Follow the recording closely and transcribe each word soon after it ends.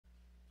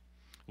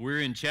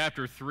We're in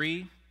chapter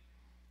 3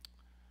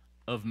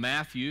 of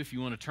Matthew. If you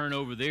want to turn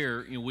over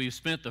there, we've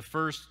spent the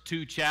first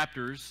two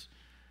chapters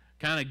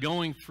kind of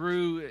going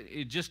through.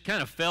 It just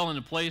kind of fell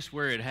into place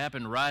where it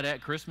happened right at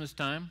Christmas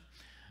time.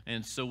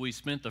 And so we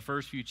spent the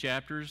first few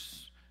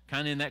chapters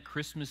kind of in that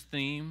Christmas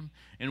theme.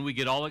 And we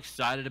get all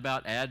excited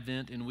about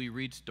Advent, and we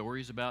read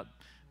stories about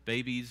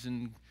babies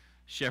and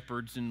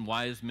shepherds and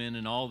wise men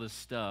and all this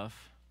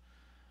stuff.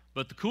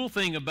 But the cool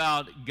thing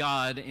about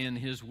God and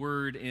His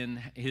Word and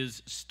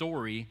His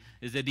story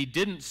is that He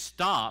didn't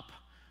stop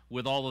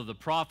with all of the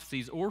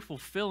prophecies or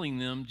fulfilling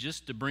them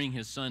just to bring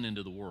His Son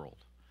into the world.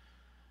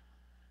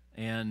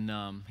 And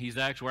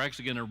we're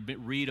actually going to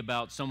read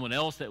about someone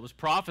else that was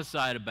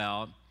prophesied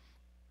about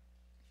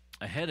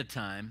ahead of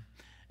time,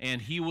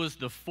 and he was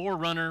the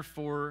forerunner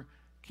for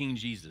King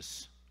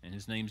Jesus, and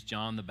his name's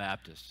John the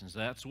Baptist. And so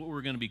that's what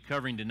we're going to be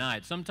covering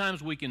tonight.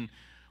 Sometimes we can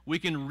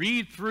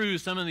read through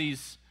some of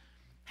these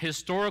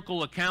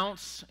historical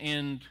accounts,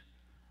 and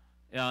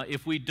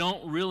if we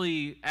don't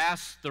really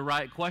ask the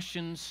right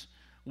questions,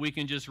 we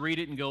can just read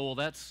it and go, well,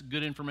 that's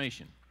good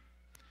information.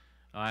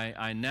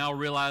 I now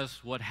realize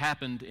what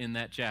happened in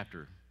that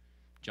chapter.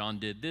 John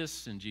did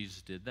this, and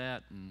Jesus did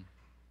that, and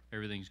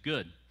everything's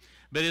good.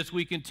 But as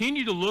we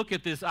continue to look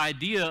at this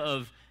idea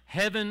of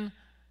heaven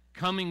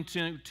coming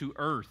to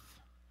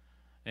earth,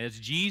 as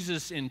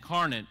Jesus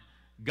incarnate,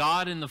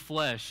 God in the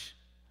flesh,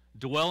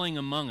 dwelling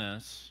among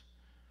us,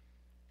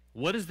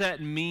 what does that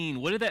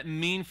mean? What did that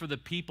mean for the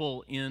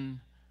people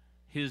in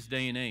His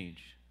day and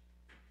age?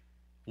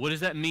 What does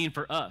that mean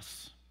for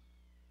us?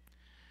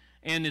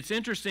 And it's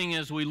interesting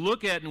as we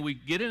look at and we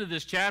get into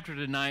this chapter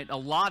tonight, a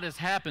lot has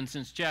happened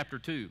since chapter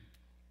 2.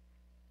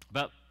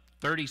 About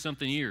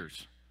 30-something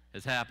years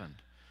has happened.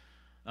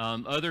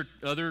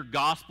 Other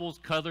Gospels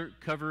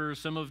cover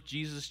some of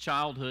Jesus'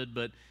 childhood,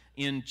 but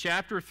in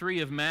chapter 3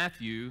 of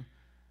Matthew,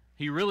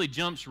 he really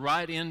jumps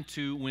right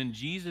into when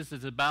Jesus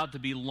is about to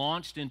be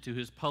launched into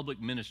His public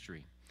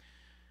ministry.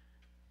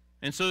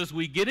 And so as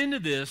we get into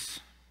this,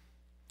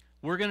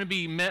 we're going to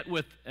be met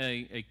with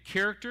a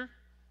character,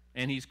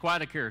 and he's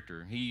quite a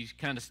character. He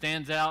kind of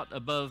stands out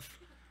above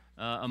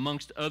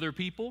amongst other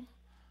people,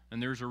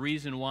 and there's a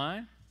reason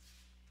why.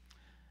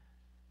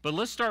 But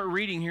let's start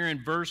reading here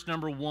in verse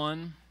number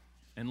 1,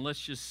 and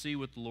let's just see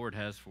what the Lord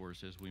has for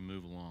us as we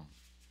move along.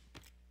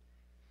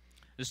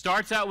 It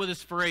starts out with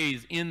this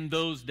phrase, in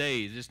those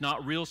days. It's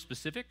not real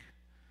specific.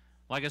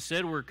 Like I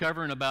said, we're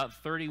covering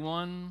about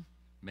 31,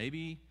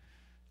 maybe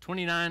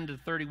 29 to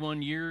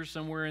 31 years,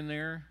 somewhere in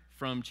there,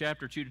 from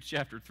chapter 2 to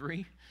chapter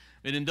 3.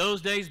 And in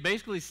those days,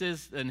 basically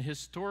says an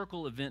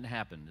historical event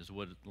happened, is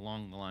what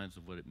along the lines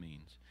of what it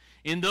means.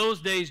 In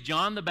those days,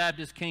 John the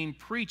Baptist came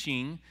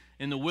preaching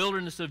in the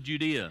wilderness of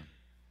Judea.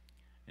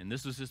 And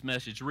this was his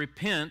message: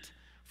 repent,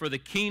 for the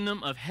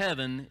kingdom of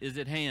heaven is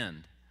at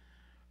hand.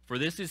 For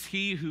this is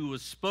he who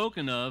was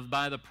spoken of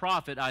by the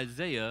prophet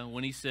Isaiah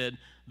when he said,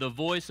 the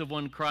voice of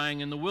one crying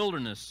in the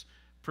wilderness,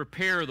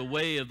 prepare the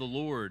way of the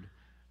Lord,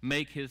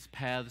 make His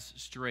paths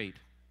straight.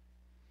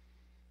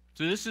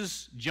 So this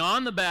is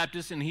John the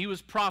Baptist, and he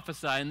was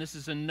prophesying. This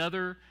is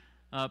another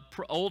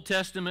Old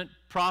Testament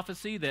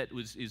prophecy that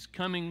is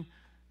coming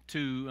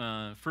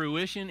to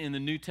fruition in the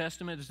New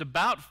Testament. It's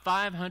about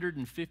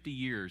 550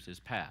 years has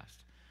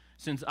passed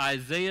since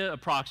Isaiah,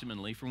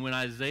 approximately, from when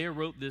Isaiah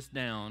wrote this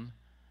down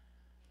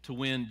to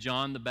when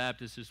John the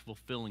Baptist is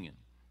fulfilling it.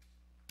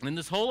 And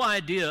this whole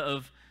idea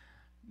of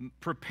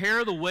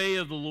prepare the way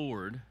of the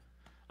Lord,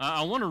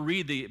 I want to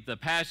read the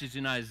passage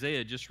in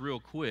Isaiah just real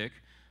quick,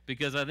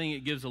 because I think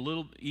it gives a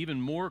little,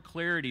 even more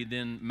clarity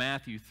than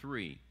Matthew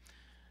 3.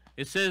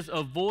 It says,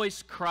 a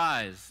voice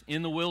cries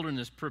in the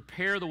wilderness,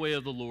 prepare the way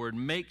of the Lord,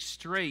 make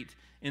straight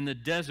in the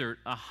desert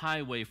a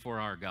highway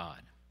for our God.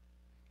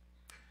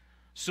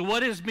 So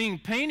what is being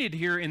painted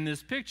here in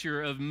this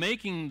picture of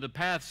making the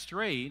path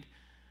straight,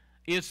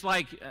 it's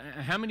like,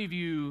 how many of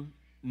you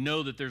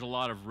know that there's a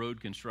lot of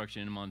road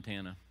construction in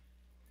Montana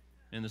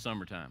in the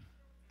summertime,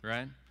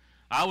 right?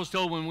 I was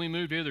told when we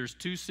moved here there's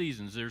two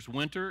seasons. There's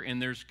winter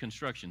and there's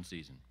construction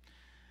season.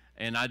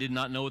 And I did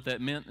not know what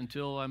that meant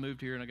until I moved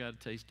here and I got a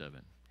taste of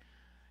it.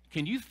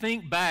 Can you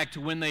think back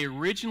to when they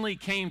originally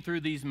came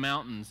through these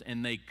mountains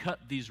and they cut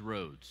these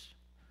roads?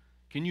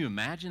 Can you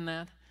imagine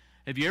that?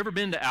 Have you ever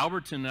been to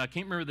Alberton? I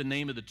can't remember the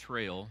name of the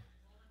trail.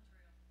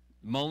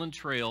 Mullen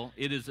Trail.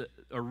 It is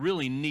a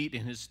really neat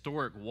and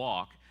historic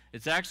walk.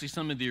 It's actually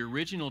some of the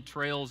original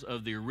trails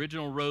of the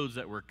original roads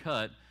that were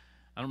cut.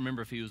 I don't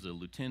remember if he was a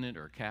lieutenant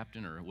or a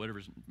captain or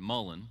whatever,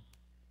 Mullen,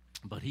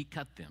 but he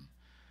cut them.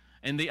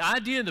 And the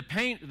idea,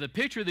 the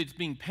picture that's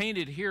being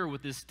painted here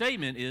with this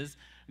statement is,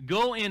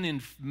 go in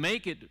and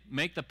make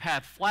the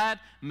path flat,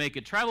 make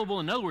it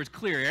travelable. In other words,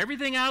 clear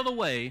everything out of the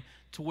way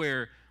to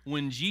where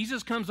when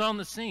Jesus comes on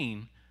the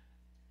scene,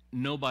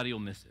 nobody will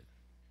miss it.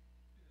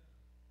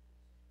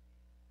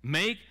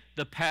 Make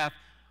the path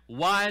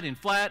wide and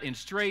flat and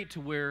straight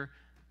to where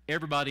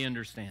everybody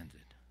understands it.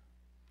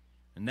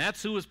 And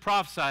that's who was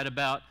prophesied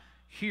about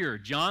here,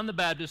 John the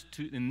Baptist,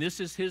 and this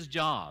is his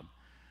job.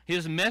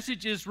 His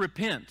message is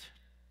repent.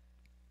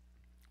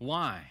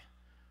 Why?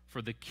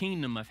 for the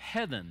kingdom of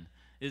heaven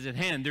is at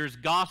hand. There's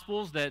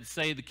gospels that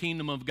say the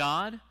kingdom of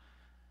God.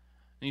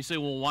 And you say,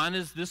 well, why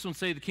does this one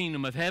say the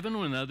kingdom of heaven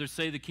when others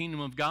say the kingdom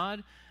of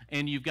God?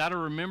 And you've got to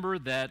remember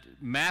that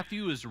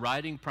Matthew is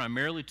writing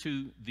primarily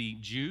to the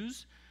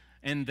Jews.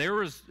 And there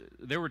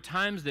were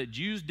times that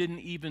Jews didn't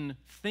even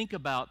think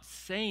about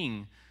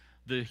saying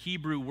the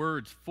Hebrew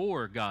words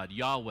for God,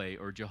 Yahweh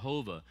or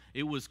Jehovah.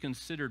 It was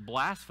considered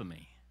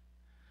blasphemy.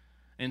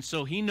 And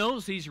so he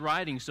knows he's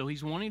writing, so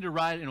he's wanting to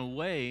write in a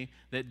way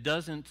that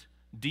doesn't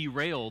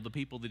derail the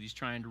people that he's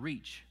trying to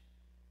reach.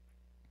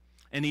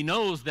 And he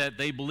knows that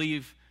they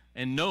believe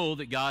and know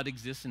that God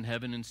exists in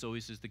heaven, and so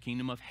he says the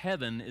kingdom of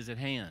heaven is at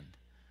hand.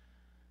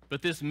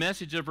 But this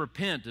message of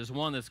repent is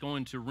one that's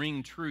going to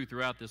ring true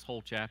throughout this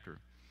whole chapter.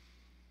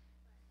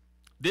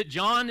 That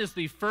John is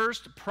the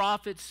first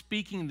prophet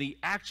speaking the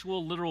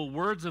actual literal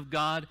words of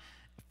God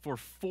for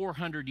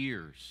 400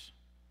 years.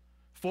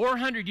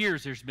 400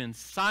 years there's been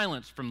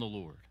silence from the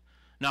Lord.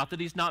 Not that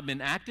he's not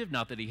been active,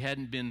 not that he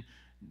hadn't been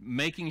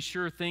making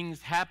sure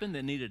things happened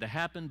that needed to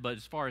happen, but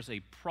as far as a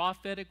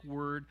prophetic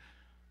word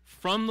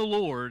from the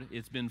Lord,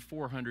 it's been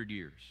 400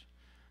 years.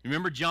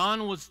 Remember,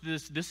 John was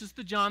this is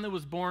the John that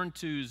was born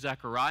to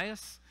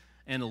Zacharias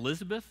and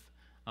Elizabeth.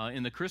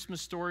 In the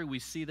Christmas story, we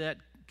see that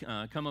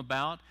come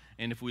about.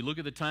 And if we look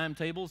at the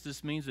timetables,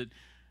 this means that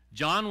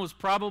John was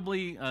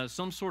probably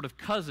some sort of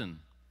cousin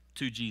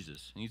to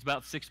Jesus. And he's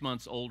about 6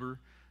 months older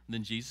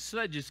than Jesus. So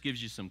that just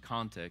gives you some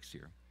context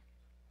here.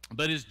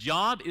 But his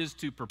job is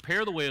to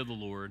prepare the way of the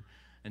Lord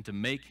and to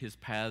make his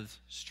paths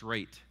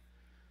straight.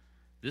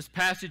 This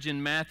passage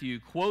in Matthew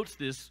quotes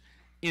this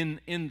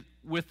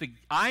with the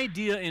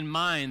idea in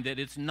mind that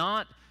it's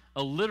not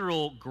a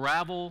literal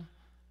gravel,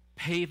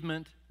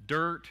 pavement,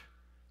 dirt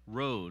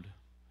road.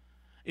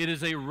 It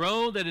is a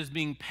road that is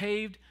being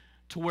paved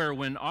to where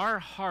when our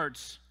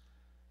hearts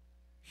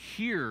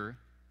hear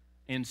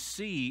and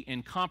see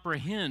and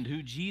comprehend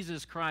who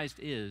Jesus Christ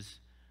is,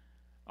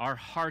 our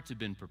hearts have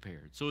been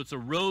prepared. So it's a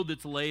road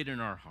that's laid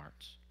in our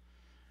hearts.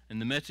 And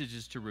the message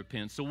is to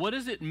repent. So what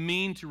does it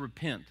mean to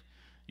repent?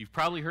 You've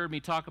probably heard me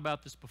talk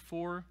about this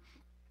before.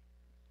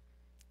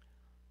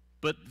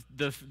 But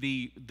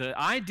the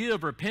idea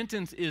of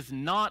repentance is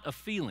not a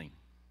feeling.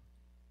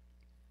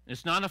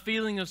 It's not a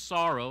feeling of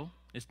sorrow.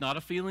 It's not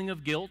a feeling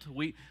of guilt.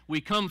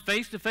 We come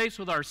face to face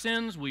with our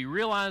sins. We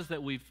realize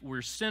that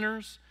we're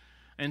sinners.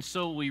 And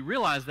so we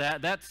realize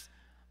that.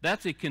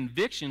 That's a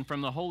conviction from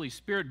the Holy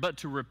Spirit. But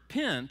to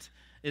repent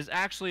is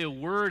actually a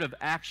word of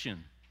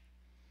action.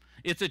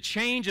 It's a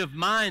change of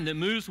mind that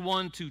moves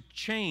one to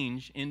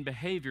change in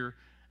behavior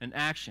and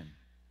action.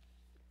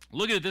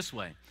 Look at it this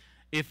way.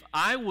 If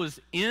I was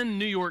in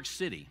New York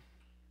City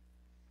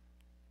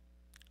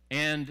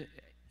and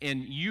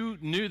you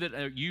knew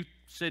that you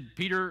said,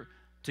 Peter,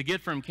 to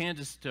get from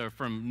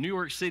from New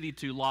York City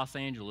to Los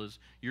Angeles,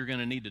 you're going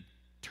to need to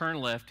turn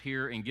left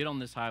here and get on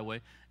this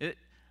highway.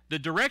 The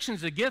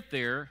directions to get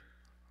there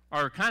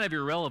are kind of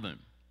irrelevant.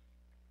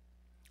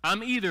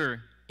 I'm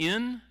either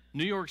in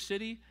New York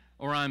City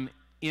or I'm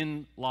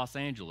in Los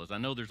Angeles. I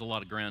know there's a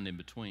lot of ground in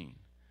between.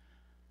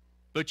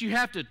 But you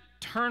have to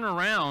turn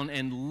around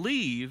and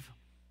leave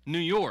New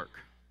York,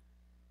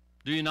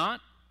 do you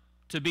not,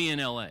 to be in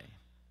LA?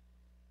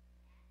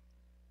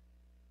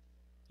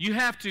 You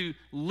have to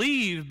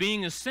leave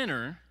being a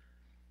sinner,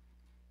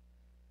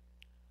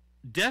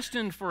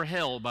 destined for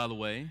hell, by the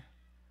way,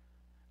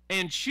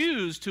 and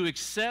choose to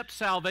accept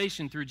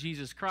salvation through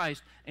Jesus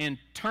Christ and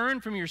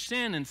turn from your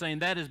sin and saying,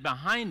 that is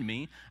behind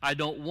me, I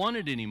don't want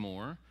it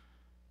anymore,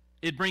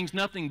 it brings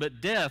nothing but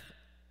death,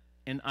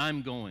 and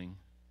I'm going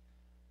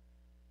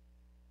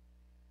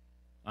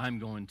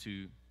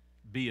to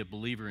be a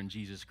believer in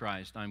Jesus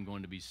Christ. I'm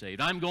going to be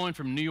saved. I'm going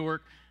from New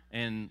York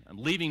and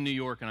I'm leaving New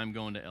York and I'm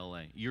going to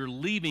LA. You're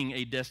leaving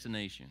a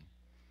destination.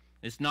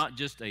 It's not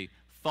just a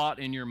thought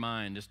in your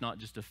mind. It's not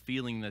just a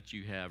feeling that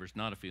you have, or it's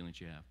not a feeling that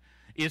you have.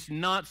 It's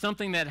not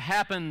something that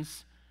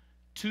happens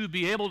to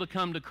be able to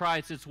come to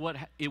Christ. It's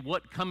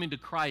what coming to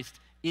Christ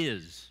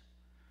is.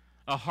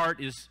 A heart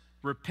is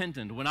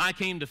repentant. When I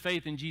came to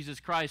faith in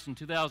Jesus Christ in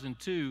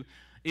 2002,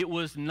 it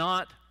was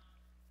not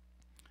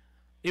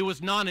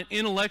an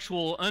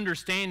intellectual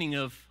understanding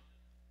of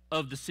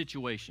the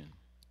situation.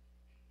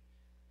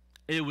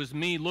 It was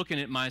me looking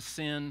at my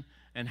sin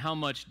and how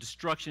much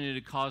destruction it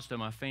had caused to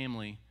my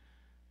family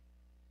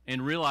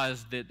and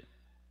realized that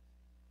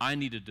I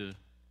needed to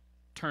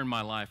turn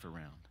my life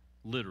around,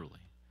 literally.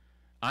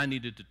 I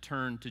needed to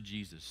turn to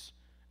Jesus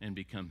and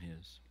become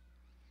His.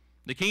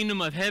 The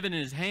kingdom of heaven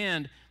in His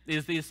hand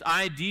is this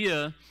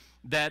idea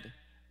that,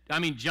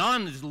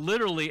 John is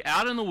literally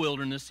out in the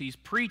wilderness. He's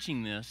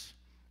preaching this.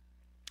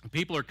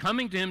 People are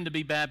coming to him to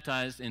be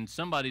baptized, and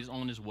somebody's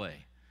on his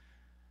way.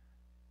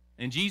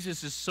 And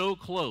Jesus is so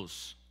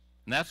close,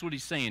 and that's what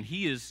he's saying.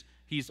 He's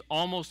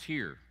almost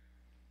here.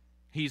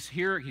 He's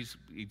here. He's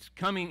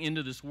coming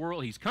into this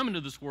world. He's coming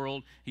to this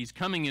world. He's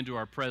coming into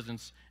our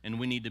presence, and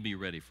we need to be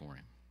ready for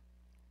him.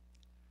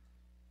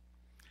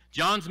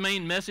 John's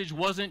main message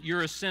wasn't,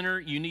 you're a sinner,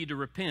 you need to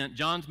repent.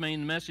 John's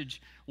main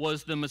message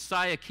was the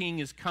Messiah King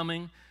is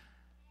coming.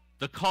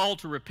 The call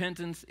to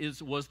repentance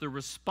was the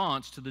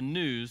response to the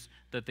news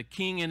that the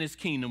king and his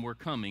kingdom were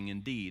coming.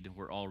 Indeed,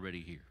 were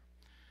already here.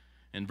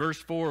 In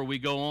verse 4, we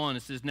go on.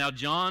 It says, "Now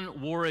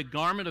John wore a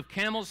garment of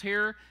camel's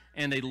hair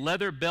and a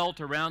leather belt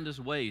around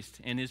his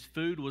waist, and his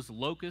food was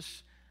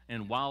locusts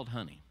and wild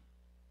honey."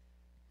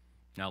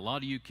 Now, a lot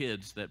of you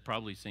kids that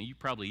probably say, you've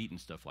probably eaten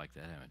stuff like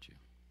that, haven't you?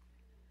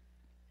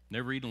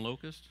 Never eaten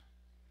locust?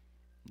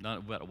 Not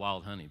about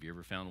wild honey. Have you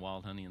ever found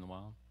wild honey in the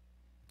wild?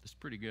 It's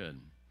pretty good.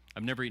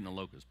 I've never eaten a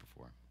locust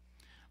before.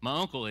 My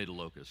uncle ate a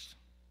locust,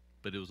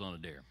 but it was on a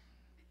dare.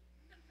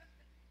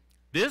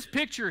 This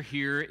picture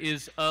here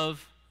is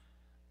of,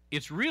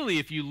 it's really,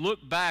 if you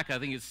look back, I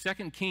think it's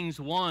 2 Kings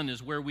 1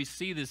 is where we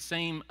see this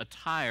same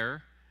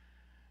attire,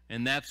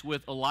 and that's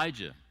with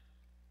Elijah.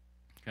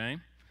 Okay?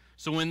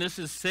 So when this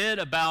is said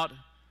about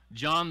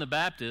John the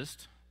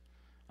Baptist,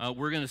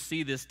 we're going to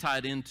see this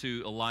tied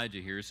into Elijah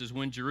here. It says,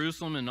 then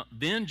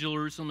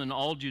Jerusalem and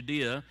all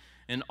Judea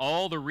and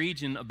all the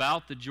region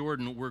about the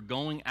Jordan were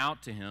going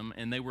out to him,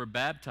 and they were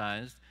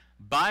baptized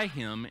by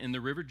him in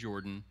the river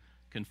Jordan,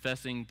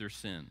 confessing their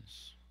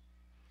sins.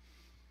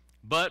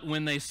 But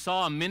when they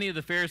saw many of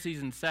the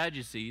Pharisees and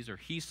Sadducees, or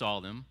he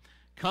saw them,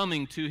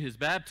 coming to his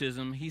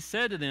baptism, he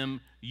said to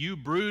them, "You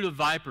brood of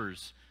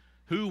vipers,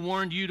 who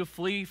warned you to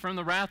flee from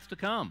the wrath to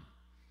come?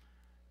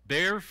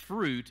 Bear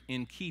fruit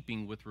in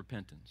keeping with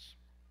repentance."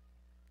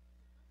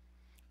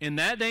 In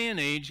that day and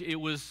age, it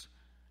was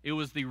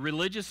the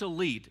religious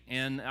elite,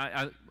 and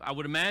I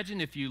would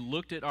imagine if you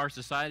looked at our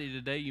society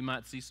today, you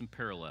might see some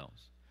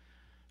parallels.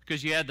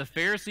 Because you had the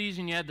Pharisees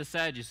and you had the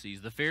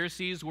Sadducees. The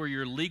Pharisees were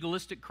your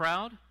legalistic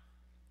crowd.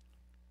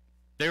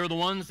 They were the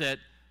ones that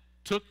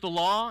took the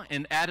law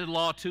and added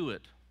law to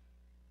it,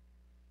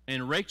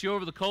 and raked you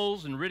over the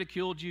coals and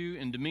ridiculed you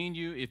and demeaned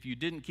you if you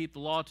didn't keep the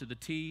law to the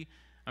T.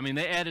 I mean,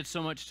 they added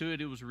so much to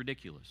it, it was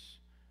ridiculous.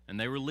 And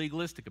they were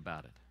legalistic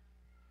about it.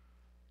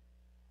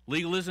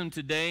 Legalism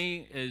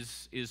today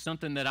is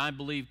something that I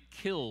believe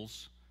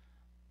kills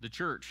the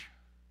church.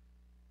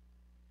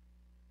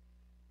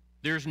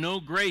 There's no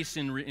grace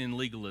in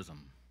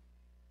legalism.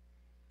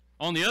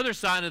 On the other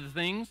side of the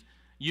things,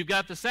 you've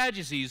got the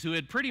Sadducees, who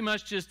had pretty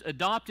much just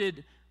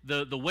adopted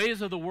the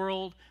ways of the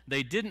world.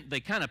 They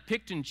kind of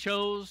picked and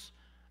chose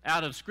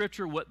out of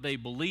Scripture what they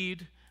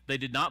believed. They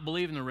did not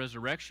believe in the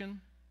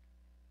resurrection.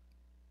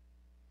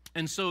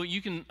 And so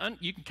you can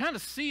kind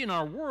of see in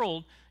our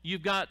world,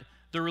 you've got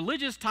the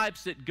religious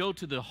types that go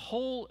to the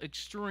whole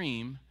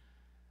extreme,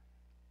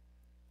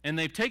 and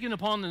they've taken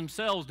upon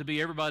themselves to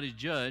be everybody's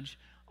judge,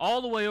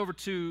 all the way over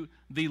to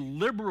the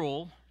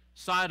liberal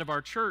side of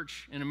our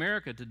church in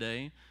America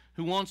today,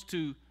 who wants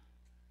to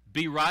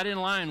be right in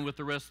line with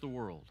the rest of the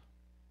world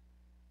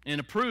and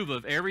approve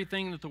of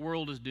everything that the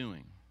world is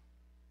doing,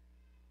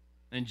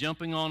 and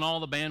jumping on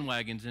all the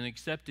bandwagons and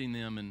accepting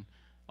them and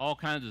all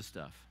kinds of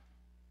stuff,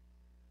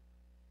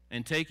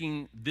 and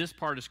taking this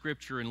part of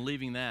Scripture and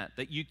leaving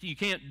that you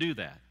can't do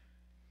that.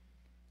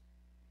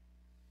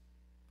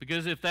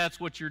 Because if that's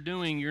what you're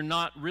doing, you're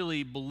not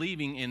really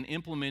believing and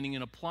implementing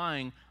and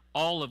applying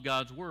all of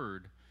God's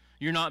Word.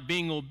 You're not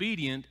being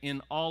obedient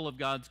in all of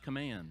God's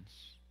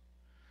commands.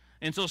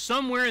 And so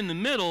somewhere in the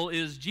middle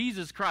is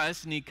Jesus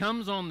Christ, and he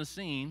comes on the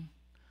scene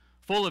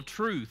full of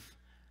truth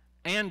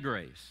and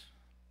grace.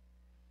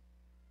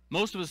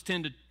 Most of us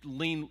tend to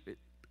lean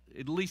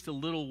at least a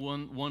little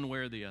one way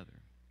or the other.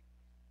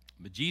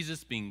 But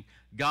Jesus, being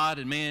God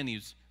and man,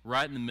 he's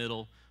right in the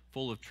middle,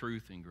 full of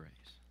truth and grace.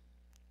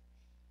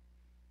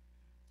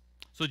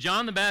 So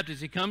John the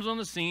Baptist, he comes on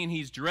the scene.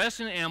 He's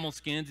dressed in animal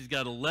skins. He's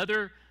got a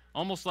leather,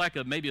 almost like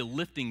maybe a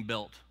lifting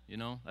belt. You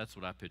know, that's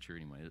what I picture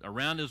anyway,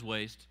 around his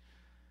waist.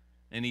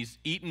 And he's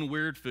eating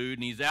weird food,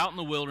 and he's out in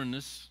the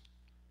wilderness.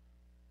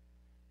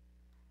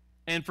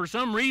 And for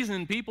some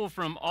reason, people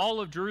from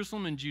all of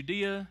Jerusalem and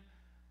Judea,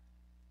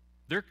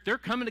 they're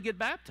coming to get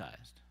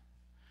baptized.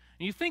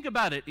 And you think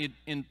about it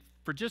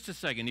for just a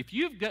second. If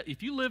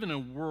you live in a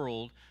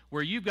world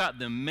where you've got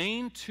the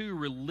main two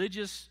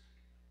religious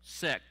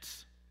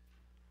sects,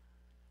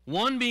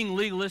 one being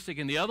legalistic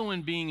and the other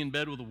one being in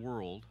bed with the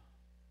world,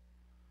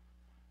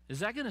 is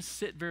that going to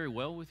sit very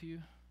well with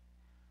you?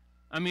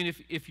 I mean,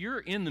 if you're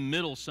in the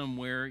middle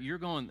somewhere, you're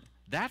going,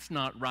 that's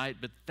not right,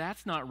 but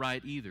that's not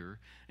right either.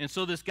 And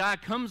so this guy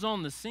comes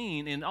on the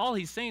scene, and all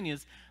he's saying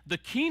is, the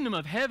kingdom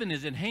of heaven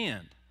is at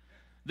hand.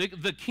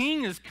 The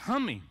king is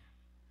coming.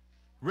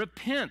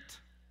 Repent.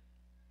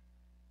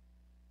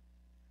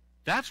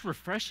 That's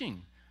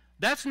refreshing.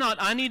 That's not,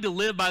 I need to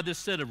live by this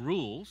set of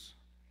rules,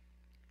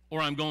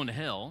 or I'm going to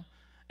hell.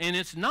 And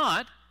it's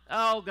not,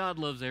 oh, God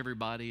loves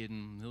everybody,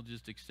 and he'll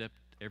just accept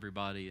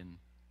everybody, and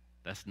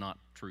that's not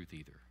truth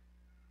either.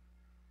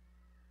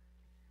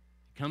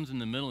 Comes in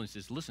the middle and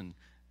says, listen,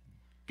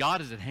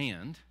 God is at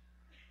hand.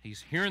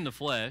 He's here in the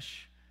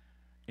flesh,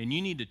 and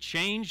you need to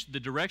change the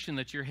direction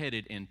that you're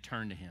headed and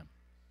turn to him.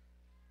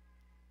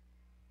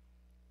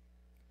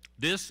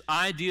 This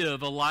idea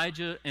of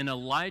Elijah, an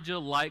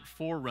Elijah-like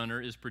forerunner,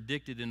 is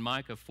predicted in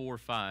Micah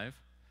 4:5.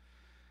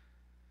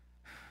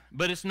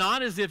 But it's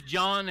not as if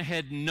John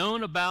had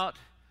known about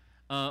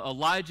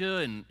Elijah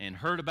and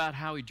heard about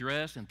how he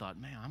dressed and thought,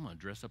 man, I'm going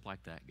to dress up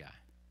like that guy.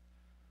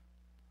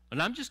 And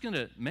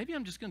maybe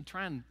I'm just going to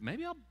try and,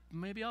 maybe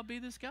I'll be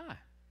this guy.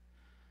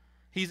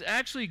 He's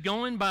actually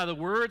going by the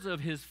words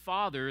of his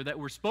father that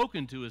were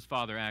spoken to his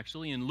father,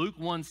 actually, in Luke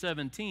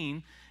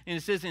 1:17. And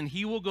it says, and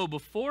he will go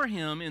before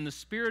him in the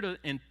spirit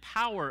and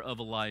power of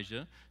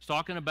Elijah. It's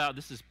talking about,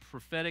 this is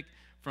prophetic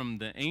from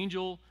the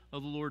angel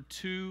of the Lord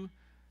to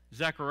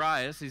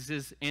Zacharias. He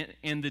says,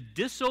 and the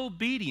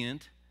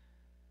disobedient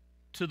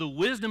to the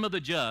wisdom of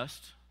the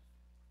just,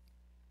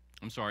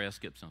 I'm sorry, I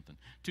skipped something.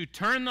 To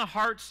turn the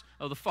hearts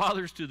of the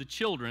fathers to the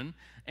children,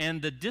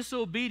 and the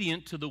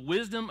disobedient to the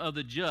wisdom of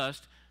the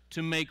just,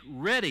 to make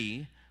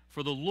ready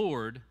for the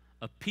Lord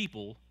a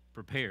people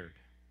prepared.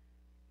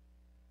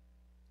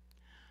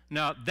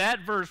 Now,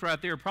 that verse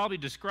right there probably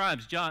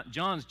describes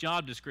John's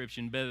job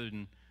description better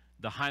than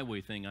the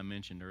highway thing I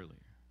mentioned earlier.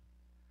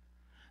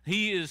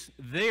 He is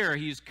there,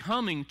 he's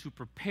coming to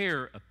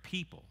prepare a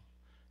people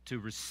to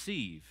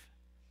receive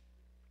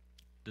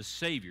the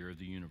Savior of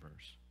the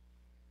universe.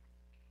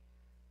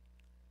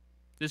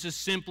 This is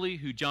simply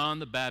who John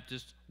the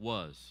Baptist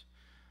was.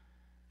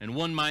 And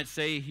one might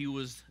say he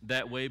was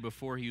that way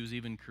before he was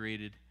even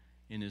created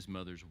in his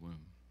mother's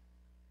womb.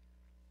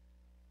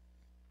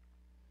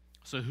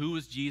 So who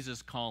was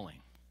Jesus calling?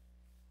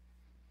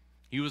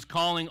 He was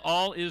calling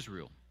all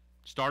Israel.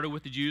 Started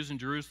with the Jews in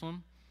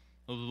Jerusalem.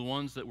 Those are the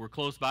ones that were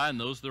close by and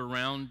those that are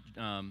around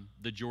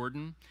the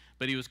Jordan.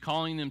 But he was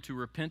calling them to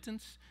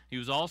repentance. He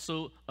was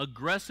also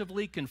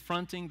aggressively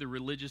confronting the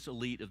religious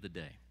elite of the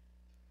day.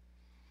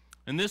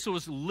 And this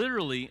was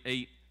literally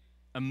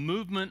a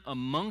movement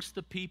amongst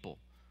the people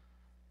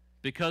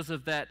because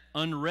of that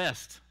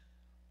unrest.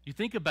 You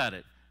think about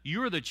it.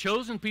 You are the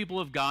chosen people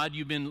of God.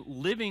 You've been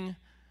living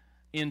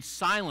in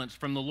silence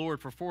from the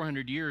Lord for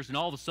 400 years, and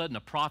all of a sudden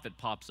a prophet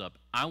pops up.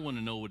 I want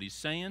to know what he's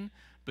saying,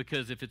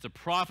 because if it's a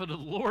prophet of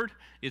the Lord,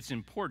 it's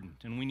important,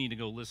 and we need to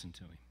go listen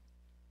to him.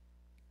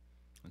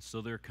 And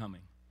so they're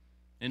coming.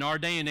 In our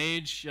day and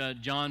age,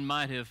 John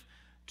might have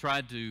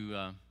tried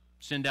to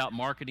send out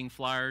marketing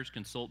flyers,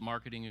 consult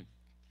marketing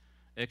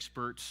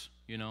experts,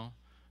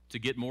 to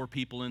get more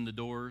people in the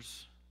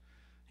doors.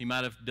 He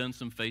might have done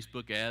some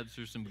Facebook ads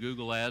or some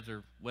Google ads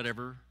or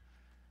whatever.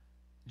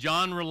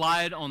 John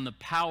relied on the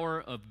power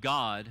of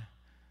God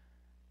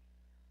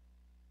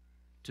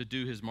to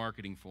do his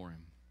marketing for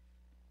him.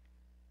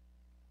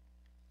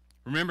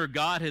 Remember,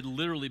 God had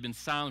literally been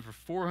silent for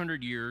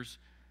 400 years,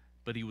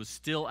 but he was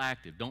still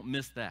active. Don't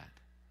miss that.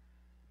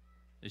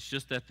 It's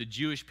just that the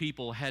Jewish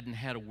people hadn't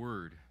had a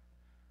word,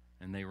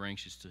 and they were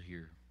anxious to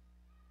hear.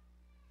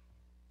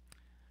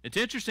 It's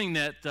interesting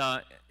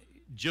that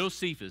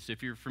Josephus,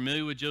 if you're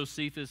familiar with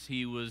Josephus,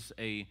 he was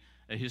a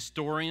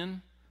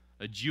historian,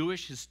 a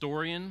Jewish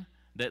historian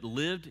that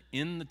lived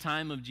in the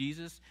time of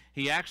Jesus.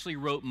 He actually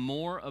wrote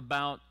more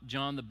about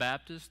John the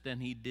Baptist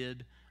than he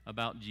did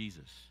about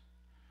Jesus.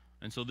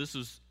 And so this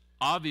was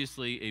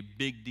obviously a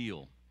big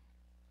deal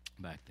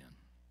back then.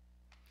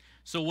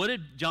 So what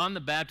did John the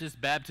Baptist's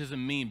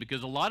baptism mean?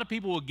 Because a lot of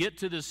people will get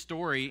to this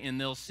story and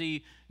they'll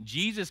see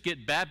Jesus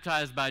get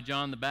baptized by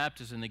John the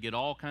Baptist and they get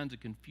all kinds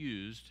of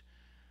confused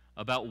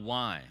about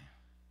why.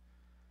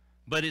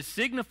 But it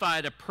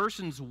signified a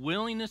person's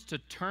willingness to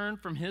turn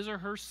from his or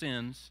her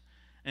sins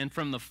and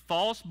from the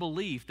false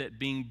belief that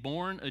being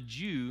born a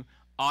Jew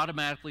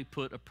automatically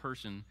put a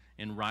person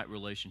in right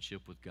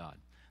relationship with God.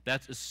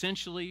 That's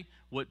essentially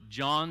what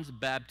John's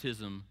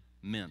baptism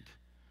meant.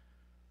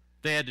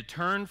 They had to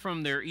turn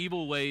from their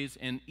evil ways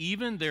and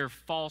even their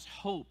false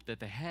hope that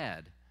they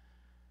had.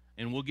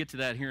 And we'll get to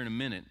that here in a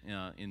minute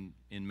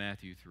in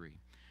Matthew 3.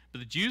 But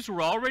the Jews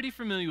were already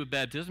familiar with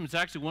baptism. It's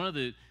actually one of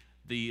the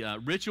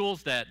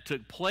rituals that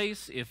took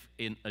place if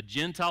a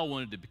Gentile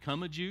wanted to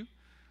become a Jew.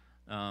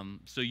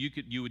 So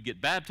you would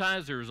get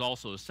baptized. There was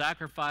also a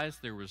sacrifice.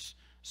 There was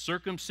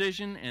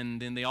circumcision,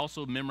 and then they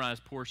also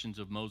memorized portions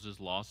of Moses'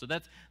 law. So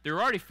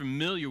they're already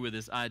familiar with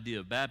this idea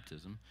of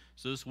baptism.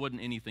 So this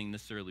wasn't anything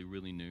necessarily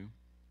really new.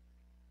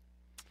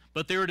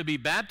 But they were to be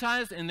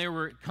baptized, and they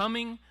were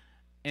coming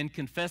and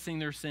confessing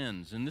their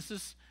sins. And this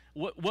is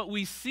what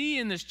we see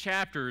in this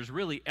chapter is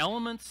really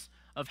elements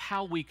of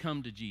how we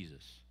come to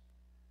Jesus,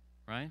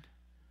 right?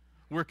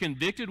 We're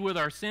convicted with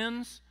our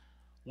sins.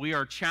 We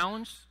are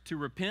challenged to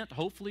repent.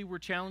 Hopefully we're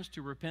challenged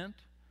to repent.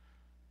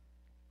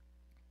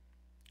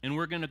 And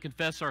we're going to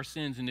confess our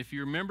sins. And if you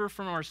remember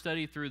from our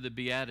study through the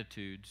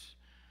Beatitudes,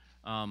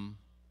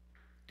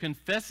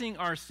 confessing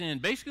our sin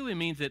basically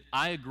means that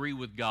I agree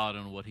with God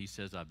on what he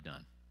says I've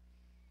done,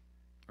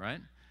 right?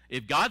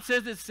 If God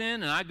says it's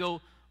sin and I go,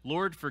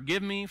 Lord,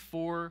 forgive me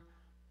for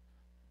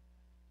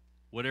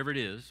whatever it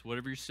is,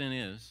 whatever your sin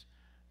is,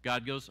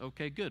 God goes,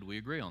 okay, good, we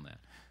agree on that.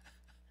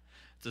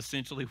 It's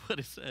essentially what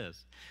it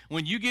says.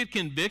 When you get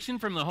conviction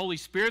from the Holy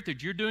Spirit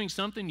that you're doing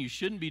something you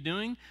shouldn't be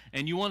doing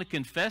and you want to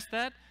confess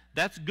that,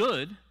 that's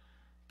good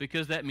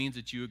because that means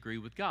that you agree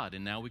with God.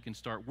 And now we can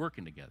start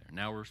working together.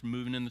 Now we're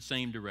moving in the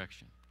same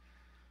direction.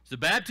 So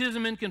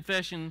baptism and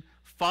confession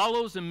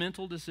follows a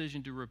mental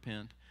decision to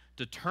repent,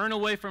 to turn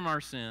away from our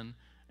sin,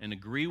 and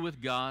agree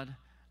with God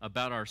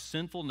about our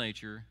sinful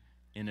nature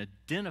and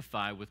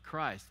identify with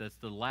Christ. That's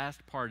the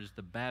last part, is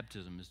the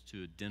baptism, is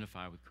to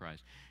identify with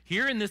Christ.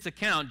 Here in this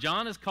account,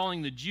 John is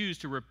calling the Jews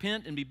to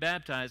repent and be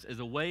baptized as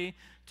a way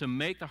to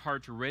make the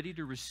hearts ready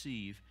to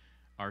receive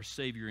our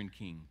Savior and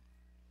King,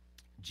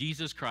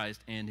 Jesus Christ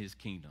and his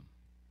kingdom.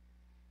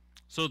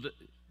 So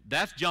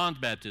that's John's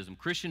baptism.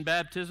 Christian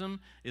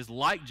baptism is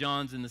like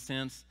John's in the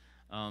sense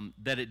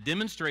that it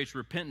demonstrates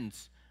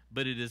repentance,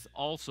 but it is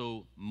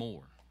also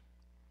more.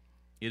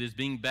 It is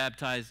being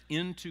baptized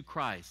into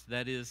Christ,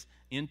 that is,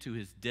 into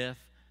his death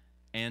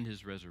and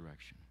his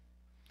resurrection.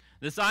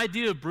 This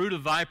idea of brood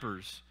of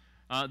vipers,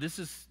 this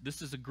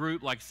is a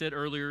group, like I said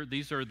earlier,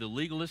 these are the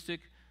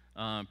legalistic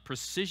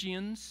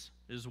precisians,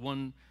 is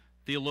one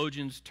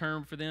theologian's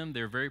term for them.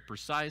 They're very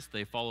precise.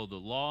 They follow the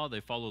law.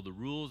 They follow the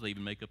rules. They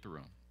even make up their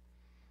own.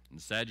 And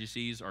the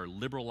Sadducees are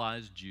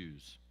liberalized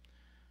Jews.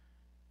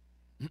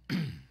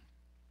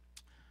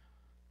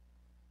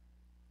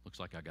 Looks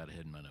like I got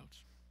ahead in my notes.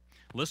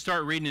 Let's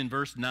start reading in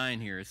verse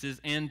 9 here. It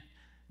says, "And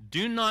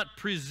do not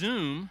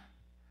presume,"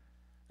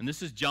 and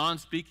this is John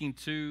speaking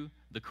to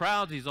the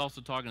crowd. He's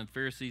also talking to the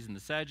Pharisees and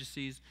the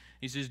Sadducees.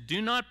 He says,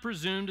 "Do not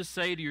presume to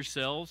say to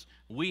yourselves,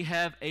 'We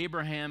have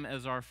Abraham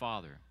as our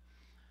father.'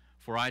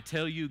 For I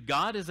tell you,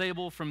 God is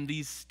able from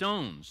these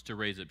stones to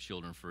raise up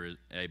children for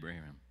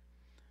Abraham.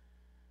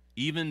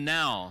 Even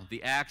now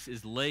the axe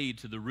is laid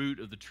to the root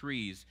of the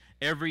trees.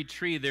 Every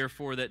tree,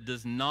 therefore, that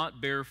does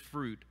not bear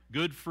fruit,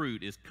 good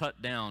fruit, is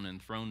cut down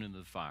and thrown into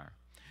the fire."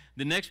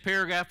 The next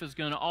paragraph is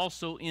going to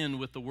also end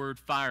with the word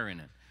fire in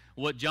it.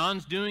 What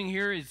John's doing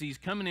here is he's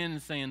coming in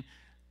and saying,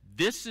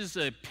 this is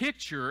a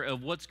picture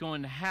of what's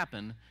going to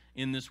happen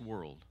in this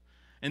world.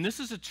 And this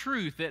is a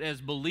truth that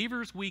as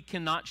believers we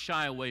cannot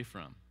shy away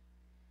from,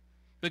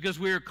 because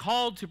we are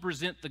called to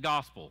present the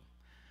gospel.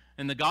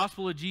 And the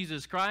gospel of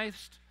Jesus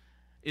Christ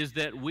is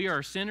that we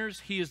are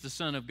sinners. He is the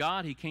Son of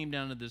God. He came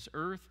down to this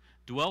earth,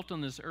 dwelt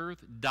on this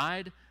earth,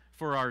 died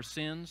for our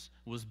sins,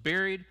 was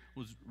buried,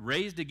 was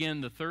raised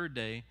again the third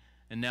day,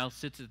 and now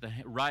sits at the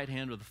right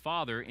hand of the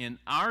Father. And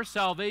our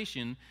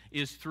salvation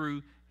is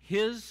through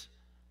his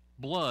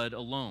blood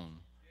alone.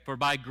 For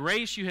by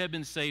grace you have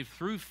been saved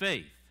through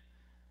faith.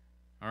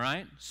 All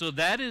right? So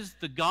that is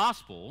the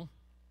gospel.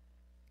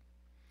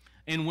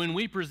 And when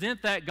we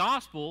present that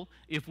gospel,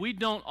 if we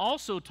don't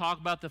also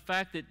talk about the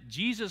fact that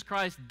Jesus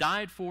Christ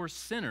died for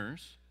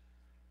sinners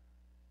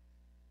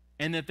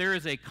and that there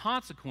is a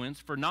consequence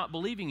for not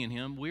believing in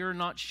him, we are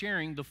not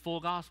sharing the full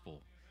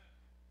gospel.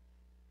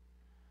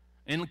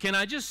 And can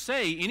I just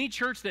say, any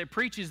church that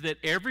preaches that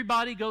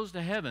everybody goes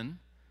to heaven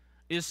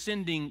is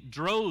sending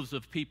droves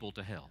of people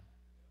to hell.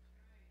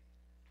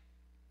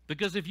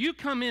 Because if you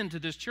come into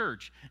this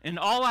church and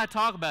all I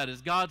talk about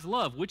is God's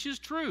love, which is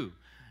true,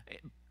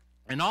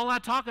 and all I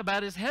talk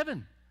about is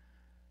heaven,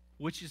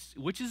 which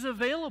is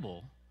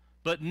available,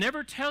 but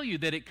never tell you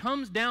that it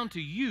comes down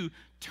to you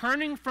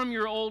turning from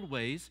your old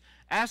ways,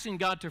 asking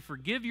God to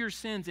forgive your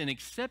sins and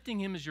accepting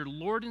him as your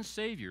Lord and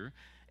Savior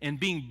and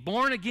being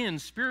born again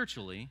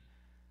spiritually,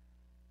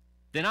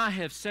 then I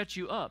have set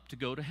you up to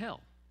go to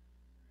hell.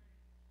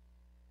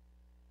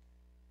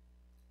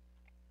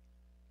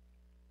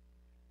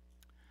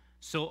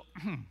 So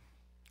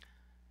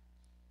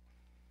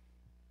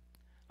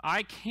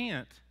I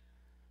can't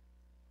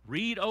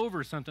read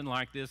over something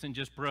like this and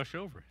just brush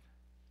over it.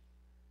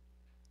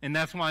 And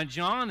that's why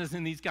John is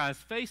in these guys'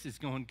 faces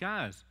going,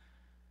 guys,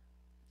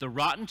 the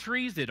rotten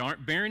trees that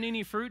aren't bearing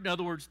any fruit, in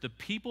other words, the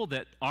people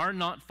that are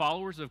not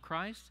followers of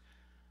Christ,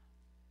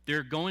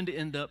 they're going to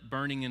end up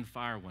burning in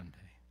fire one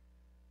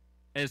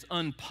day. As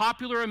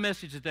unpopular a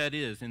message as that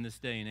is in this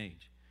day and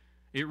age,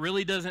 it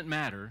really doesn't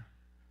matter,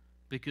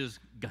 because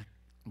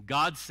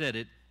God said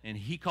it and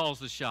he calls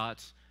the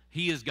shots.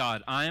 He is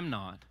God. I am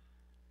not.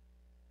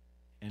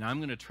 And I'm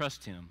going to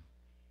trust him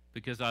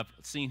because I've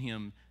seen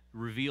him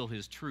reveal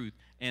his truth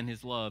and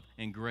his love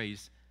and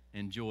grace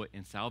and joy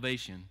and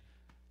salvation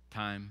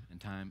time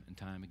and time and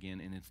time again.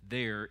 And it's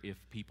there if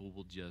people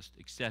will just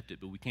accept it.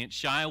 But we can't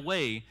shy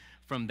away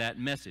from that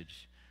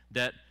message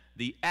that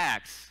the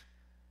axe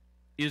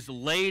is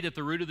laid at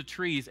the root of the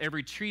trees.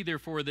 Every tree,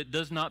 therefore, that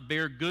does not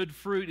bear good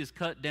fruit is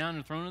cut down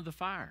and thrown into the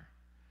fire.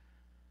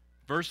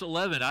 Verse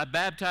 11, I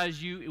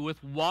baptize you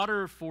with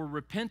water for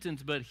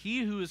repentance, but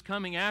he who is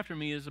coming after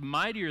me is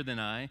mightier than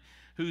I,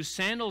 whose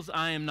sandals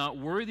I am not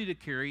worthy to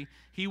carry.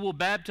 He will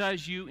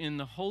baptize you in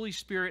the Holy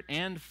Spirit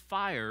and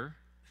fire.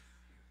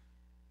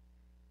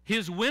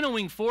 His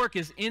winnowing fork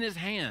is in his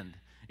hand.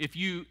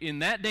 In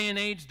that day and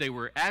age, they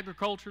were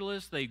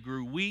agriculturalists, they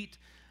grew wheat,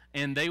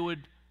 and they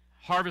would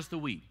harvest the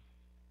wheat.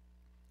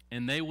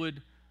 And they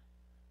would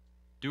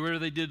do whatever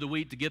they did to the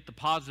wheat to get the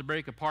pods to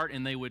break apart,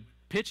 and they would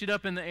pitch it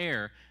up in the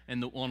air,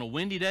 and on a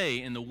windy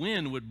day, and the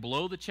wind would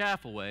blow the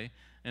chaff away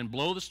and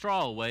blow the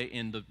straw away,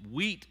 and the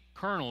wheat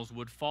kernels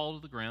would fall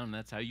to the ground, and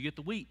that's how you get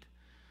the wheat.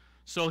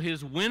 So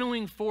his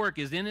winnowing fork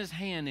is in his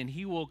hand, and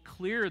he will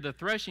clear the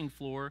threshing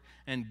floor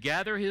and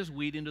gather his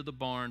wheat into the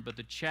barn, but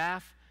the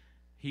chaff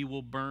he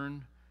will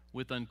burn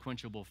with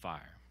unquenchable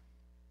fire.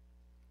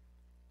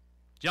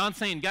 John's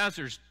saying, guys,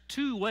 there's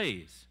two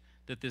ways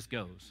that this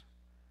goes.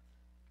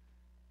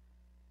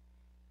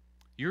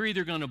 You're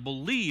either going to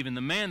believe in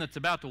the man that's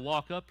about to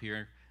walk up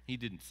here. He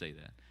didn't say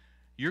that.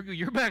 You're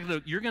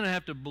going to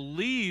have to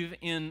believe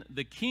in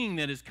the king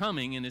that is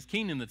coming, in his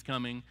kingdom that's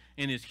coming,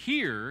 and is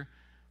here,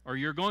 or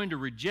you're going to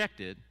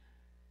reject it,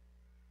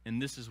 and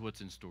this is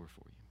what's in store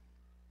for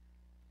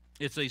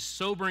you. It's a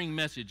sobering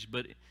message,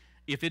 but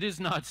if it is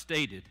not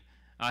stated,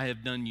 I've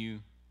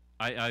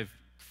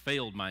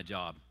failed my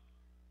job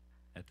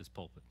at this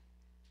pulpit.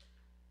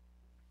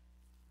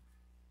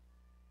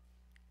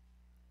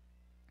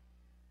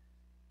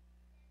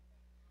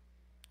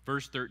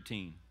 Verse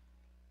 13.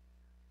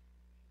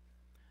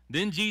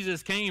 Then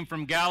Jesus came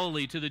from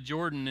Galilee to the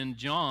Jordan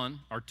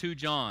to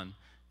John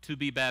to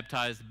be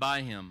baptized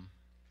by him.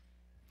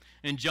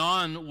 And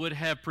John would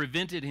have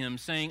prevented him,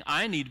 saying,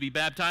 I need to be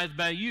baptized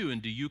by you,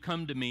 and do you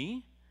come to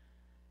me?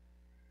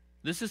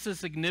 This is a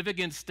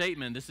significant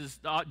statement. This is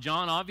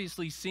John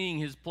obviously seeing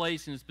his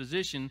place and his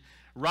position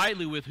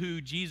rightly with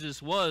who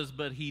Jesus was,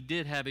 but he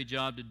did have a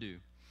job to do.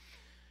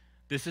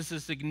 This is the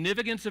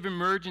significance of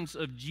emergence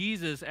of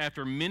Jesus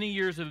after many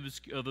years of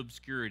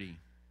obscurity.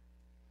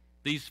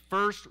 These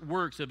first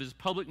works of his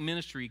public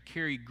ministry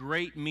carry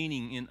great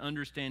meaning in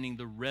understanding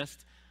the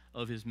rest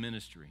of his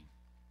ministry.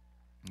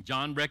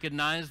 John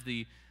recognized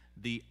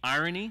the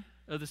irony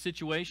of the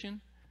situation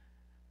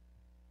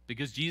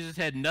because Jesus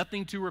had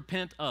nothing to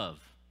repent of.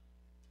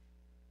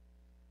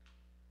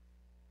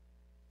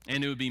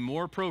 And it would be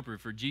more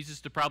appropriate for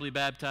Jesus to probably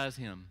baptize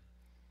him.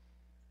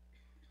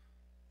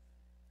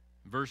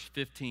 Verse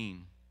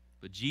 15,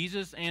 but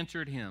Jesus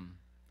answered him,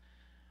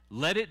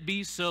 let it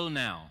be so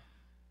now,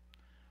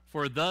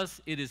 for thus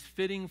it is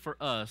fitting for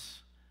us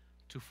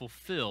to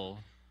fulfill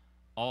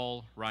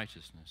all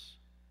righteousness.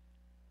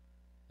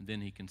 And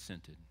then he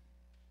consented.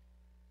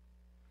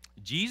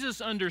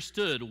 Jesus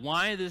understood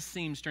why this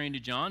seemed strange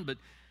to John, but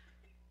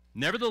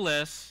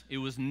nevertheless, it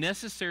was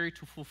necessary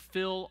to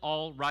fulfill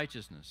all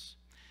righteousness.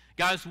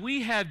 Guys,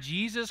 we have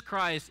Jesus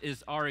Christ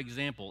as our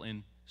example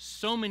in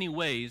so many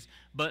ways,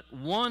 but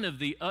one of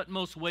the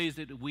utmost ways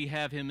that we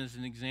have him as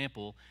an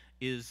example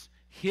is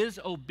his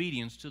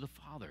obedience to the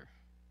Father.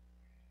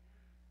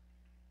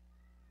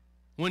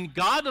 When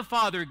God the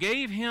Father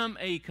gave him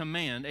a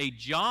command, a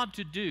job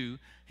to do,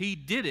 he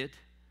did it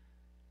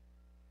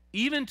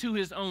even to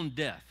his own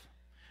death.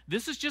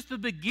 This is just the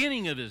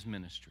beginning of his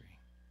ministry.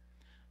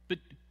 But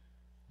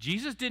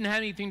Jesus didn't have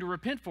anything to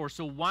repent for,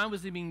 so why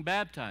was he being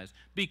baptized?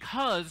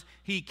 Because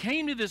he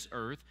came to this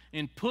earth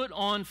and put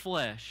on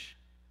flesh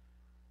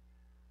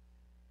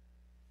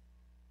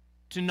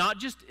to not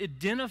just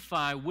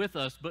identify with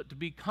us, but to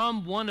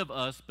become one of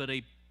us, but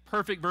a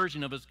perfect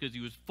version of us, because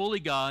he was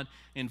fully God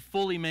and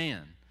fully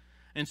man.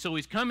 And so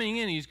he's coming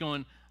in and he's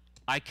going,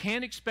 I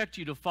can't expect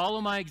you to follow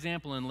my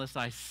example unless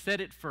I said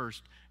it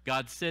first.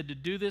 God said to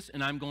do this,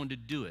 and I'm going to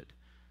do it.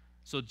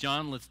 So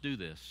John, let's do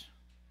this.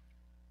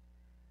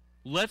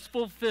 Let's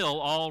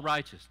fulfill all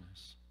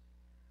righteousness.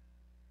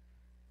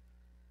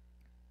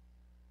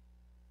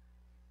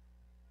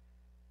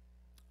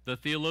 The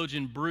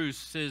theologian Bruce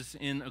says,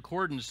 in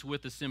accordance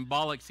with the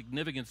symbolic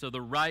significance of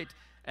the rite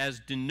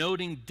as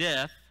denoting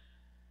death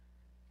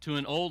to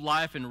an old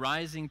life and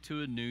rising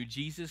to a new,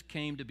 Jesus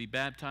came to be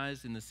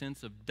baptized in the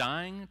sense of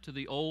dying to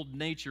the old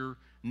nature,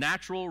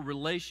 natural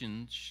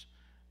relations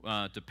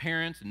to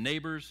parents and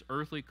neighbors,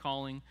 earthly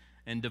calling,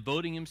 and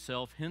devoting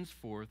himself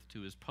henceforth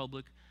to his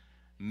public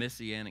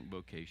messianic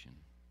vocation.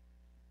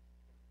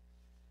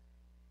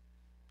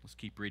 Let's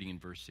keep reading in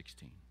verse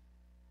 16.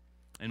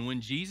 And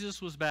when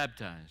Jesus was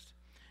baptized,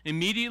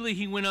 immediately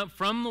he went up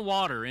from the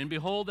water, and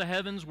behold, the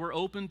heavens were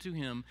opened to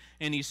him,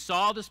 and he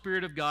saw the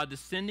Spirit of God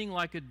descending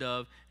like a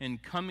dove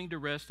and coming to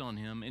rest on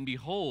him. And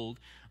behold,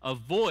 a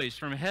voice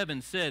from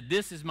heaven said,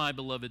 This is my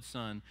beloved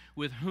Son,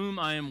 with whom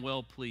I am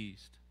well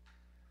pleased.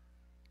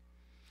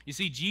 You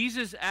see,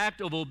 Jesus' act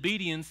of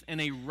obedience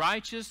and a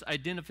righteous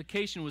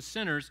identification with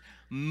sinners,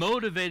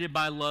 motivated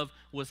by love,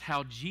 was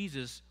how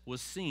Jesus was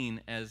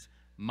seen as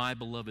my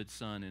beloved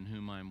Son, in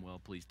whom I am well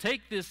pleased.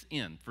 Take this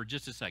in for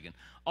just a second.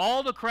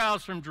 All the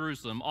crowds from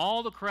Jerusalem,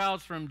 all the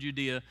crowds from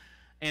Judea,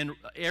 and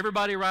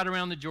everybody right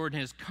around the Jordan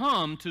has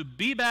come to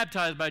be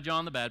baptized by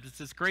John the Baptist,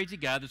 this crazy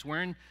guy that's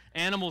wearing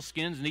animal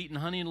skins and eating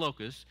honey and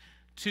locusts,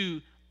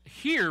 to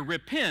here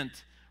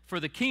repent,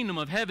 for the kingdom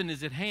of heaven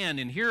is at hand.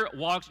 And here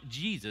walks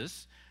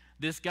Jesus,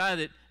 this guy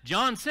that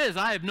John says,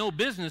 I have no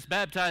business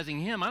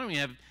baptizing him. I don't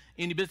even have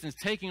any business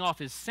taking off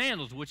his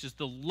sandals, which is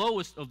the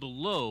lowest of the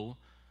low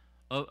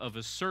of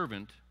a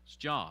servant's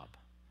job.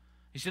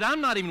 He said, I'm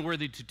not even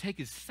worthy to take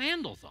his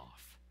sandals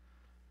off.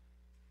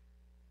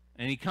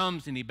 And he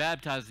comes and he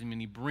baptizes him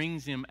and he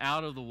brings him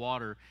out of the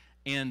water,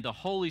 and the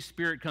Holy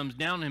Spirit comes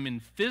down on him in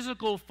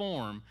physical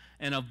form,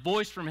 and a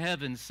voice from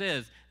heaven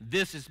says,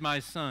 This is my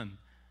Son,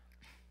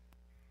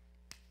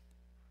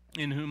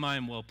 in whom I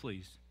am well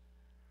pleased.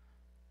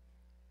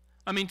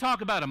 I mean, talk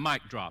about a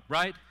mic drop,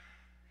 right?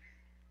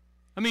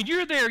 I mean,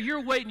 you're there,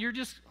 you're waiting,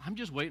 I'm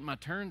just waiting my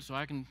turn so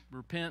I can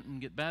repent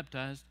and get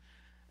baptized.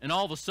 And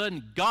all of a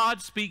sudden,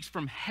 God speaks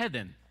from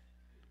heaven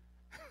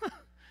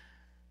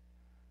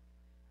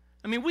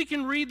I mean, we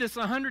can read this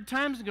 100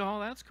 times and go, oh,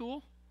 that's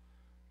cool.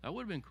 That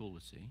would have been cool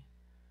to see.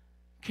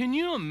 Can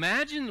you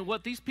imagine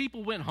what these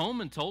people went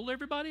home and told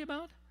everybody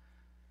about?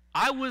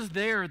 I was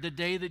there the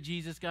day that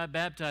Jesus got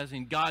baptized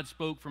and God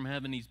spoke from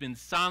heaven. He's been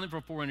silent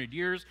for 400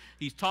 years.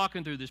 He's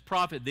talking through this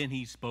prophet. Then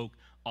he spoke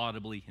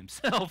audibly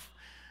himself.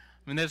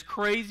 I mean, that's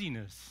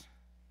craziness.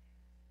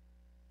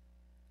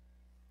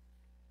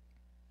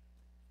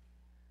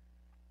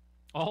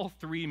 All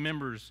three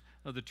members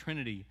of the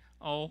Trinity,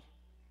 all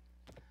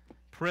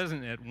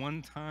present at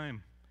one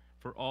time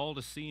for all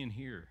to see and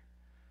hear.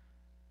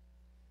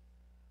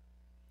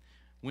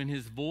 When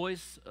this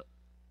voice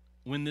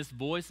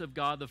of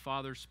God the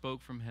Father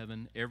spoke from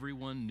heaven,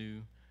 everyone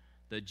knew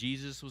that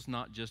Jesus was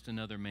not just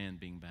another man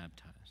being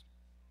baptized.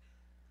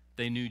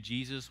 They knew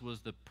Jesus was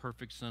the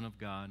perfect Son of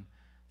God,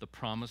 the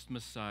promised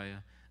Messiah,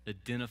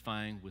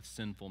 identifying with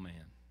sinful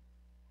man.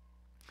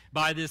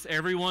 By this,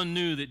 everyone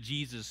knew that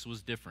Jesus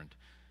was different.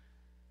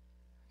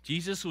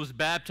 Jesus was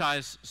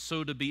baptized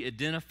so to be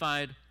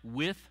identified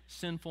with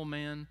sinful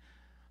man,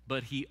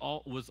 but he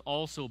was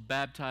also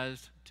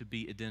baptized to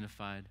be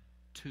identified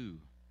to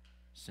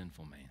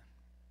sinful man.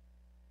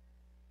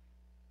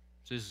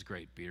 So this is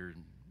great, Peter.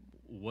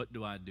 What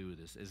do I do with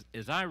this?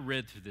 As I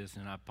read through this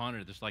and I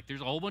pondered this, like there's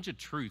a whole bunch of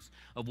truths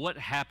of what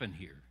happened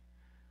here.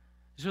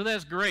 So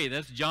that's great.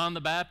 That's John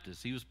the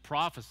Baptist. He was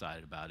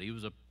prophesied about. He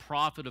was a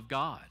prophet of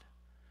God.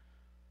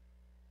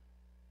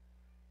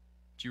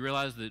 Do you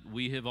realize that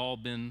we have all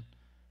been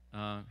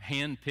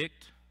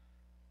hand-picked?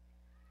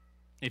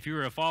 If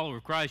you're a follower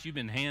of Christ, you've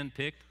been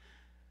hand-picked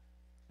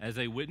as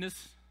a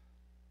witness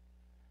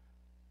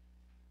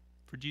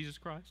for Jesus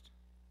Christ.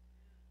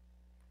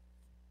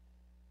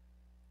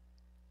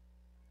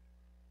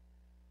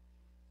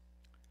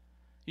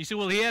 You say,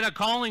 well, he had a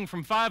calling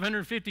from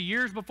 550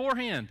 years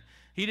beforehand.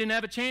 He didn't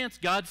have a chance.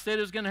 God said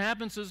it was going to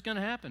happen, so it's going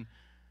to happen.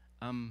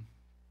 I'm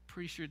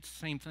pretty sure it's the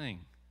same thing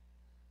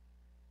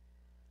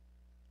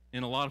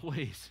in a lot of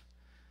ways.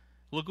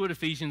 Look what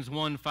Ephesians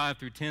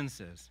 1:5-10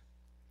 says.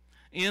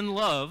 In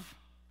love,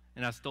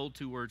 and I stole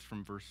two words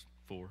from verse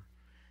 4.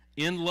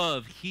 In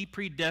love, he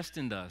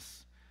predestined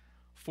us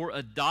for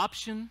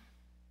adoption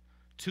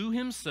to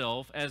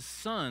himself as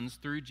sons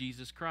through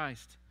Jesus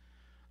Christ,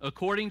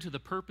 according to the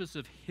purpose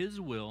of his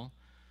will,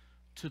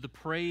 to the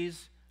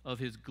praise of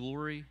his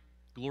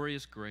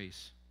glorious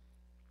grace,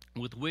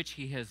 with which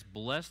he has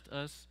blessed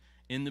us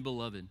in the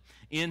beloved.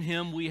 In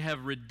him we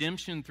have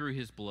redemption through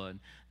his blood,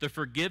 the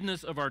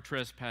forgiveness of our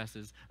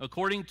trespasses,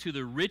 according to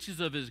the riches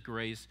of his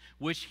grace,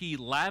 which he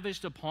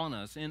lavished upon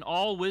us in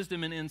all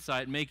wisdom and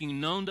insight,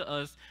 making known to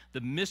us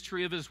the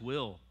mystery of his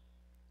will,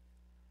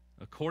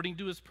 according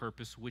to his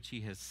purpose, which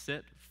he has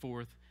set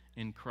forth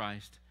in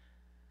Christ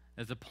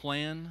as a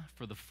plan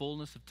for the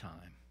fullness of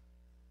time,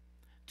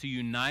 to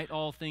unite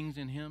all things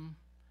in him,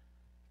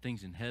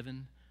 things in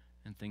heaven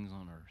and things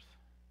on earth.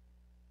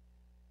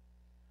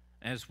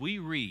 As we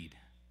read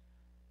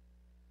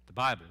the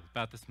Bible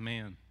about this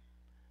man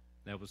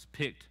that was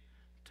picked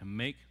to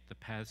make the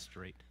path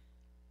straight,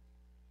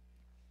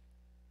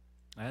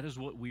 that is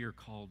what we are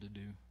called to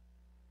do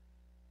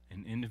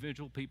in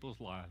individual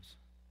people's lives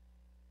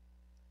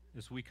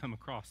as we come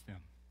across them.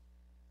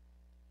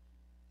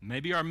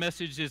 Maybe our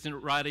message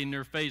isn't right in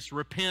their face,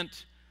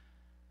 repent.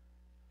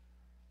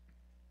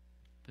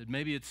 But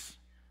maybe it's,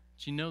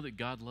 do you know that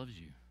God loves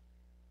you?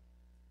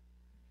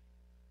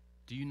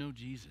 Do you know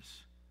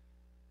Jesus?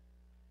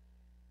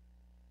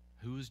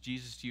 Who is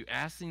Jesus to you?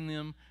 Asking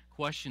them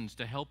questions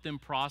to help them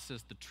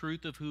process the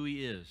truth of who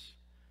he is.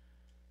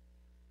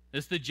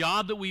 It's the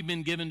job that we've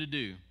been given to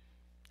do.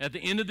 At the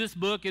end of this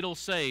book, it'll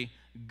say,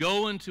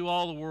 go into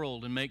all the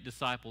world and make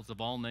disciples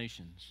of all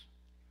nations.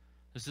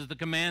 This is the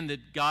command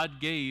that God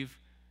gave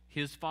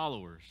his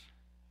followers.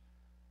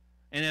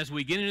 And as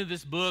we get into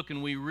this book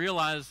and we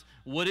realize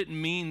what it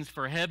means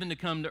for heaven to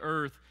come to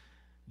earth,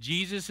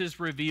 Jesus is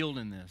revealed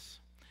in this.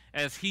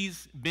 As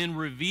he's been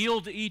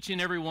revealed to each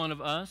and every one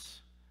of us,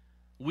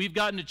 we've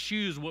gotten to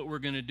choose what we're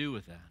going to do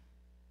with that.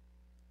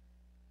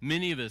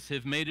 Many of us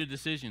have made a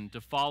decision to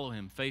follow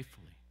him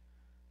faithfully,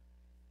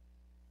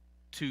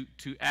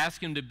 to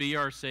ask him to be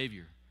our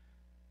Savior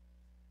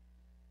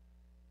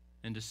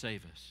and to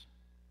save us.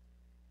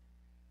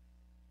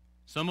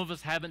 Some of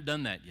us haven't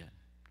done that yet.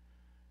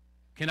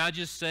 Can I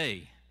just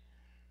say,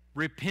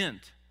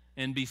 repent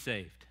and be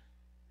saved.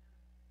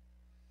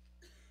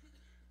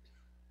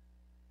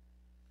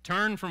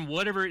 Turn from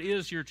whatever it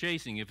is you're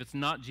chasing, if it's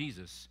not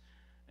Jesus,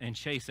 and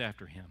chase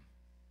after him.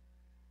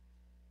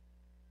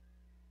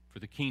 For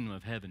the kingdom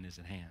of heaven is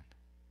at hand.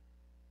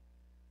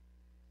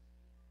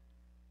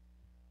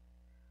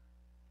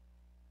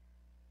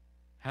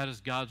 How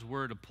does God's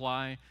word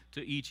apply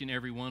to each and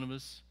every one of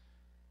us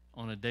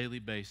on a daily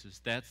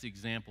basis? That's the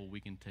example we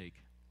can take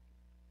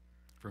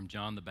from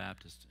John the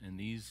Baptist and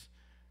these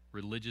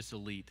religious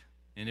elite.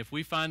 And if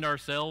we find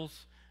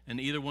ourselves in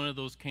either one of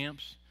those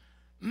camps,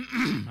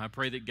 I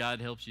pray that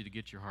God helps you to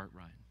get your heart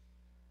right.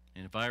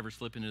 And if I ever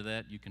slip into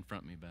that, you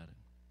confront me about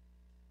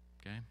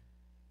it. Okay?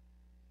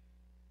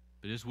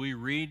 But as we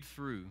read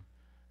through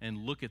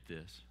and look at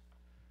this.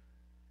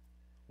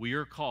 We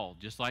are called,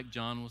 just like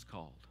John was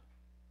called,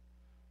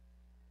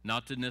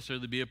 not to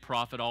necessarily be a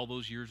prophet all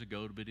those years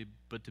ago,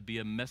 but to be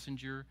a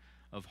messenger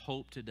of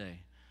hope today,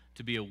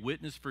 to be a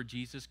witness for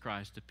Jesus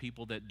Christ to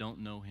people that don't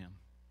know him.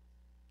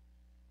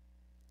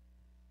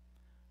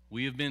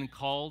 We have been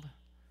called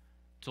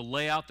to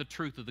lay out the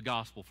truth of the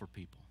gospel for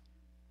people.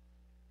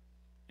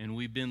 And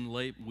we've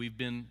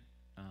been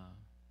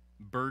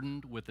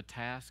burdened with the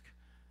task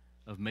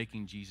of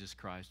making Jesus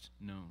Christ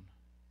known.